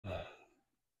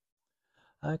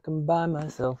I can buy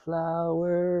myself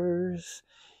flowers.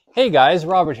 Hey guys,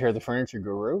 Robert here, the Furniture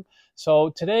Guru.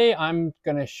 So today I'm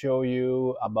going to show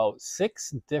you about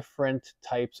 6 different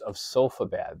types of sofa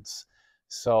beds.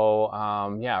 So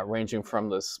yeah, ranging from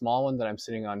the small one that I'm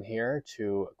sitting on here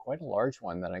to quite a large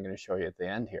one that I'm going to show you at the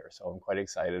end here. So I'm quite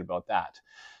excited about that.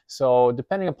 So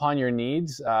depending upon your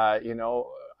needs,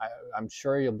 I'm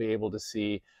sure you'll be able to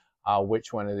see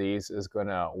which one of these is going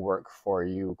to work for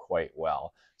you quite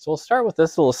well. So we'll start with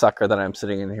this little sucker that I'm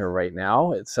sitting in here right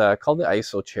now. It's called the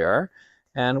ISO chair,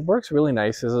 and it works really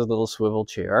nice as a little swivel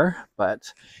chair.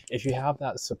 But if you have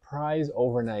that surprise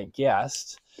overnight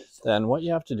guest, then what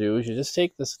you have to do is you just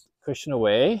take this cushion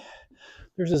away.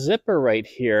 There's a zipper right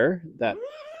here that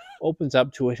opens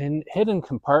up to a hidden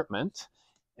compartment,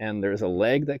 and there's a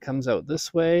leg that comes out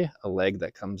this way, a leg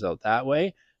that comes out that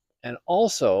way, and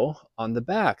also on the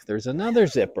back there's another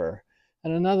zipper,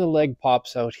 and another leg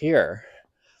pops out here.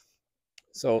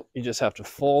 So you just have to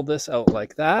fold this out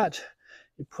like that.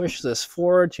 You push this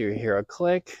forward till you hear a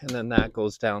click, and then that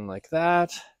goes down like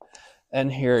that.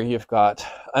 And here you've got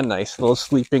a nice little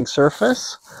sleeping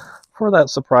surface for that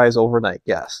surprise overnight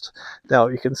guest. Now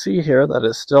you can see here that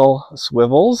it still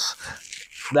swivels.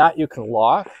 That you can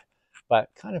lock, but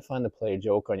kind of fun to play a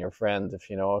joke on your friend if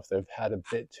they've had a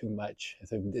bit too much,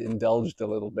 if they've indulged a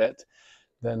little bit.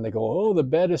 Then they go, oh, the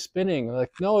bed is spinning.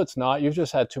 Like, no, it's not. You've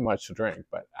just had too much to drink.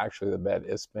 But actually, the bed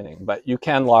is spinning. But you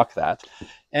can lock that.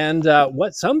 And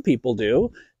what some people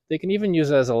do, they can even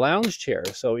use it as a lounge chair.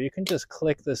 So you can just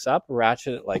click this up,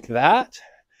 ratchet it like that.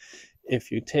 If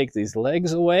you take these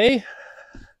legs away,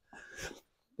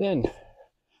 then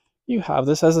you have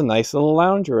this as a nice little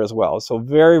lounger as well. So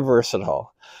very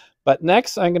versatile. But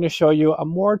next, I'm going to show you a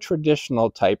more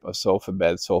traditional type of sofa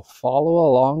bed. So follow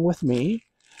along with me,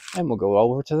 and we'll go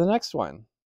over to the next one.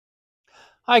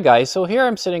 Hi guys, so here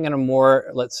I'm sitting in a more,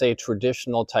 let's say,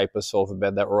 traditional type of sofa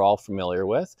bed that we're all familiar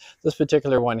with. This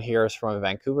particular one here is from a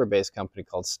Vancouver-based company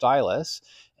called Stylus,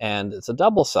 and it's a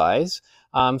double size.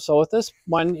 So with this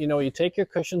one, you take your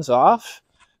cushions off.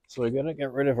 So we're going to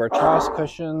get rid of our truss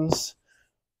cushions.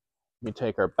 We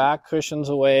take our back cushions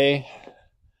away,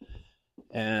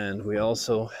 and we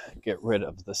also get rid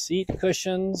of the seat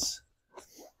cushions.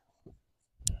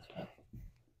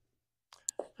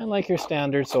 And like your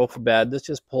standard sofa bed, this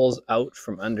just pulls out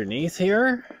from underneath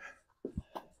here.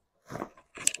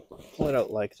 Pull it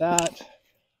out like that.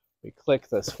 We click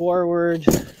this forward.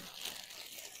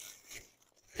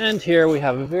 And here we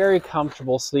have a very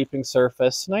comfortable sleeping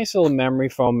surface. Nice little memory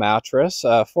foam mattress,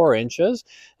 4 inches.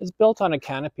 It's built on a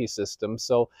canopy system,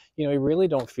 so you really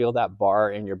don't feel that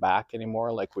bar in your back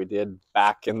anymore like we did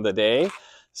back in the day.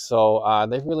 So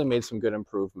they've really made some good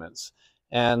improvements.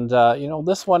 And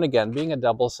this one, again, being a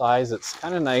double size, it's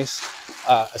kind of nice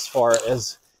as far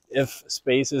as if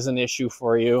space is an issue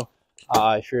for you.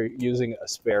 If you're using a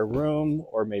spare room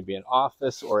or maybe an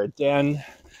office or a den,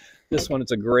 this one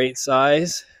is a great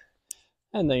size.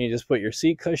 And then you just put your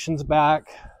seat cushions back.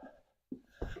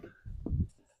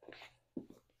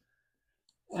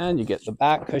 And you get the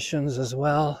back cushions as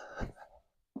well.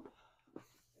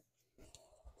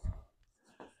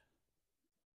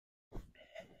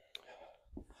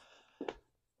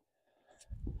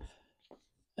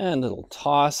 And a little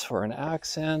toss for an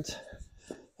accent.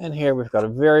 And here we've got a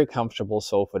very comfortable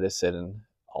sofa to sit in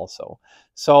also.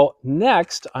 So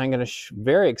next, I'm going to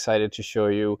very excited to show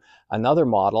you another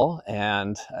model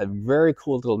and a very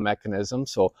cool little mechanism.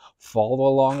 So follow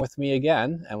along with me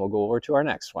again, and we'll go over to our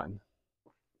next one.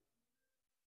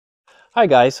 Hi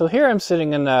guys, so here I'm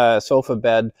sitting in a sofa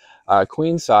bed,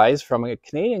 queen size, from a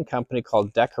Canadian company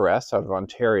called Decorest out of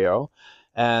Ontario.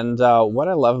 And what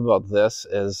I love about this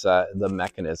is the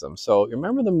mechanism. So you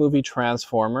remember the movie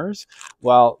Transformers?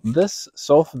 Well, this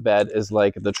sofa bed is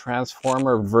like the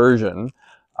Transformer version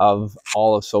of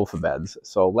all of sofa beds.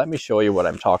 So let me show you what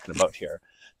I'm talking about here.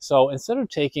 So instead of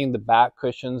taking the back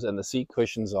cushions and the seat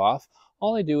cushions off,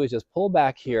 all I do is just pull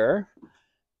back here,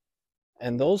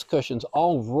 and those cushions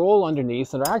all roll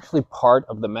underneath and are actually part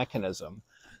of the mechanism.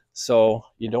 So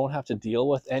you don't have to deal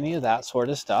with any of that sort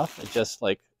of stuff. It's just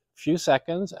like few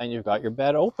seconds and you've got your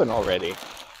bed open already.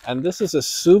 And this is a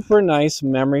super nice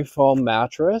memory foam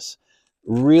mattress,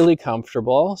 really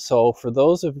comfortable. So for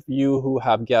those of you who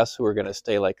have guests who are going to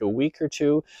stay like a week or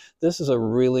two, this is a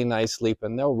really nice sleep,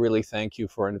 and they'll really thank you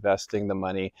for investing the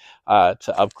money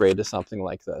to upgrade to something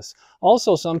like this.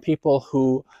 Also, some people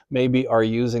who maybe are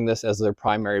using this as their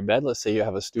primary bed, let's say you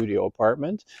have a studio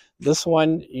apartment, this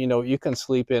one, you can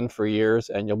sleep in for years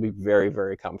and you'll be very,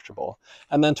 very comfortable.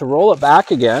 And then to roll it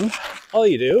back again, all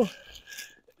you do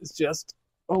is just,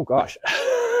 oh gosh.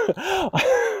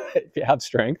 if you have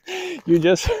strength, you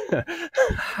just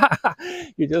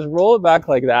you just roll it back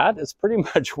like that. It's pretty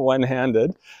much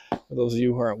one-handed for those of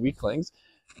you who aren't weaklings.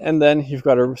 And then you've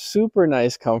got a super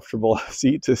nice, comfortable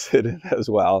seat to sit in as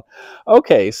well.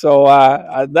 Okay, so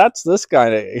that's this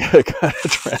kind of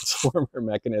transformer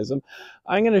mechanism.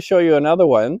 I'm going to show you another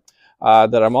one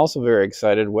that I'm also very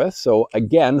excited with. So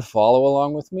again, follow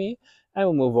along with me, and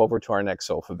we'll move over to our next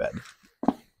sofa bed.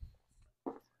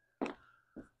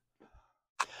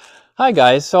 Hi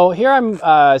guys, so here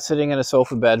I'm sitting in a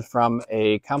sofa bed from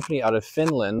a company out of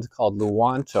Finland called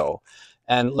Luonto.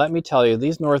 And let me tell you,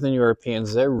 these Northern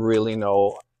Europeans, they really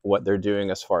know what they're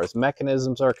doing as far as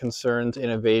mechanisms are concerned,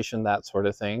 innovation, that sort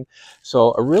of thing.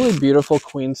 So a really beautiful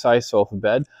queen size sofa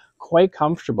bed, quite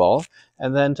comfortable.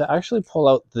 And then to actually pull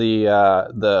out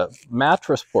the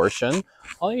mattress portion,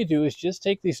 all you do is just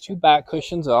take these two back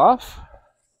cushions off.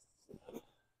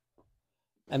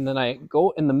 And then I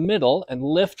go in the middle and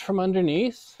lift from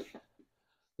underneath.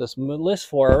 This lifts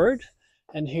forward.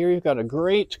 And here you've got a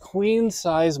great queen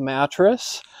size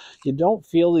mattress. You don't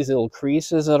feel these little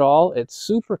creases at all. It's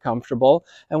super comfortable.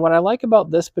 And what I like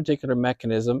about this particular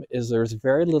mechanism is there's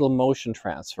very little motion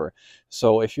transfer.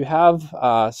 So if you have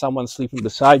someone sleeping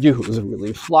beside you who's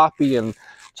really floppy and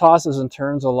tosses and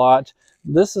turns a lot,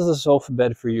 this is a sofa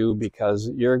bed for you, because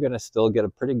you're going to still get a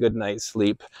pretty good night's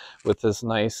sleep with this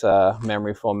nice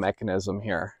memory foam mechanism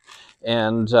here.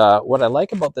 And what I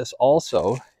like about this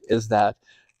also is that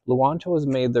Luonto has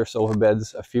made their sofa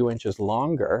beds a few inches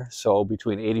longer, so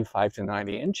between 85 to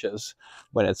 90 inches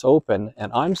when it's open,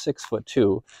 and I'm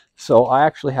 6'2", so I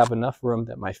actually have enough room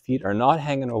that my feet are not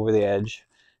hanging over the edge,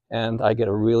 and I get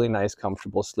a really nice,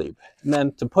 comfortable sleep. And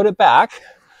then to put it back,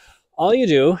 all you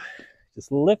do,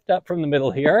 just lift up from the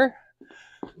middle here.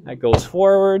 That goes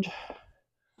forward,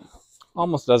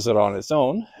 almost does it on its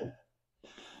own.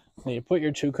 And you put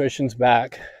your two cushions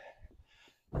back.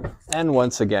 And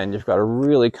once again, you've got a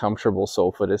really comfortable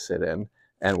sofa to sit in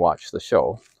and watch the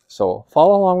show. So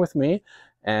follow along with me,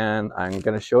 and I'm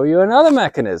going to show you another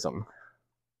mechanism.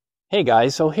 Hey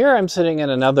guys, so here I'm sitting in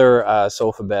another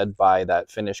sofa bed by that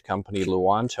Finnish company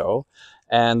Luonto.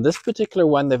 And this particular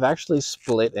one, they've actually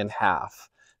split in half.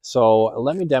 So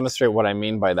let me demonstrate what I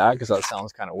mean by that, because that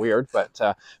sounds kind of weird. But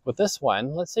with this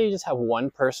one, let's say you just have one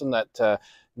person that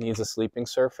needs a sleeping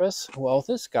surface. Well,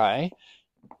 this guy,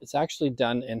 it's actually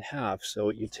done in half.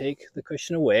 So you take the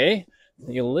cushion away,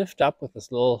 and you lift up with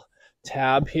this little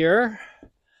tab here.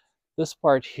 This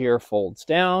part here folds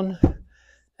down,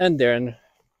 and then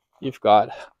you've got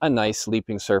a nice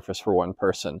sleeping surface for one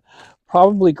person.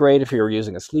 Probably great if you're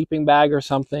using a sleeping bag or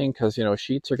something, because, you know,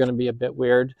 sheets are going to be a bit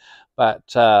weird. But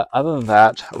other than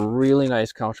that, a really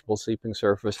nice, comfortable sleeping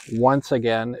surface. Once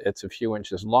again, it's a few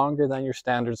inches longer than your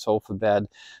standard sofa bed,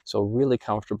 so really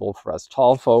comfortable for us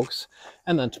tall folks.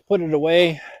 And then to put it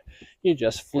away, you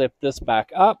just flip this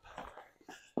back up,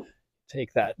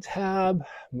 take that tab,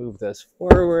 move this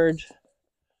forward.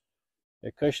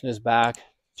 Your cushion is back.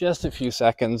 Just a few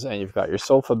seconds, and you've got your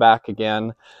sofa back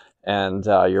again, and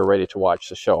you're ready to watch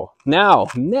the show. Now,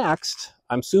 next,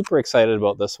 I'm super excited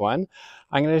about this one.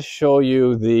 I'm going to show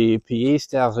you the pièce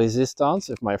de résistance,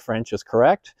 if my French is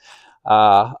correct,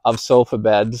 of sofa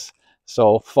beds.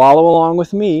 So follow along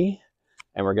with me,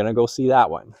 and we're going to go see that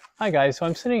one. Hi guys, so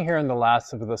I'm sitting here in the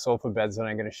last of the sofa beds that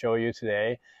I'm going to show you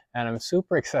today, and I'm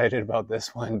super excited about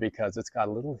this one because it's got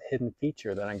a little hidden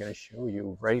feature that I'm going to show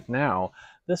you right now.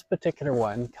 This particular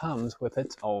one comes with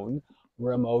its own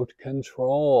remote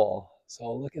control.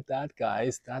 So look at that,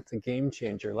 guys. That's a game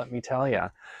changer, let me tell you.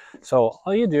 So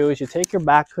all you do is you take your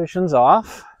back cushions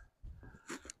off,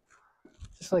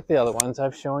 just like the other ones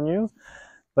I've shown you.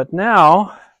 But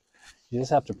now you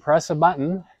just have to press a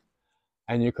button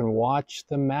and you can watch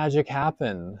the magic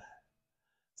happen.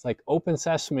 It's like open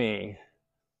sesame.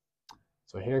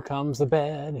 So here comes the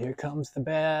bed, here comes the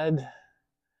bed.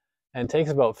 And it takes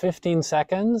about 15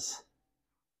 seconds.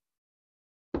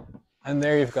 And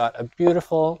there you've got a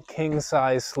beautiful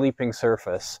king-size sleeping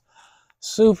surface.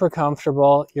 Super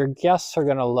comfortable. Your guests are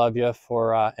going to love you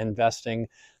for investing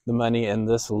the money in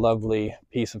this lovely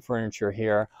piece of furniture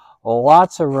here.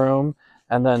 Lots of room.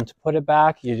 And then to put it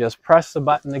back, you just press the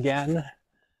button again.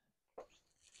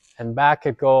 And back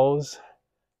it goes.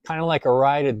 Kind of like a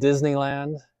ride at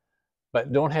Disneyland.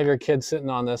 But don't have your kids sitting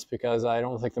on this because I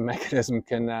don't think the mechanism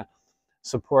can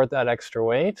support that extra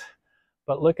weight.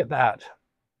 But look at that.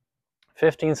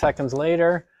 15 seconds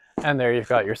later, and there you've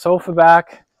got your sofa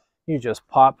back. You just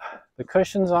pop the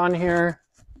cushions on here.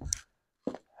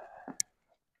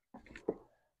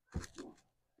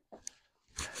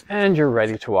 And you're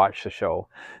ready to watch the show.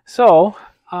 So,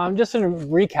 just in a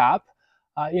recap,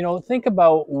 you know, think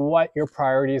about what your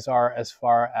priorities are as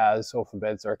far as sofa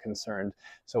beds are concerned.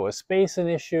 So is space an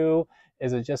issue?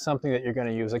 Is it just something that you're going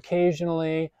to use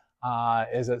occasionally?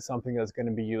 Is it something that's going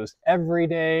to be used every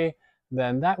day?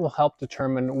 Then that will help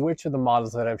determine which of the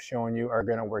models that I've shown you are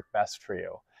going to work best for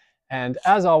you. And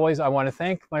as always, I want to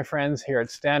thank my friends here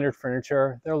at Standard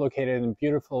Furniture. They're located in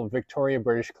beautiful Victoria,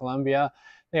 British Columbia.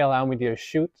 They allow me to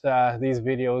shoot these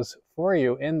videos for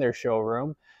you in their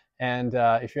showroom. And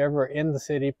if you're ever in the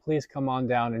city, please come on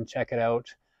down and check it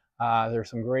out. There's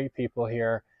some great people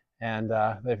here, and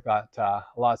they've got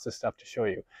lots of stuff to show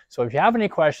you. So if you have any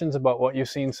questions about what you've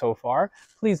seen so far,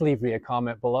 please leave me a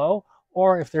comment below.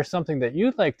 Or if there's something that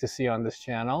you'd like to see on this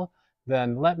channel,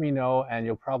 then let me know and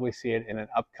you'll probably see it in an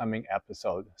upcoming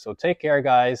episode. So take care,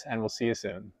 guys, and we'll see you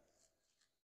soon.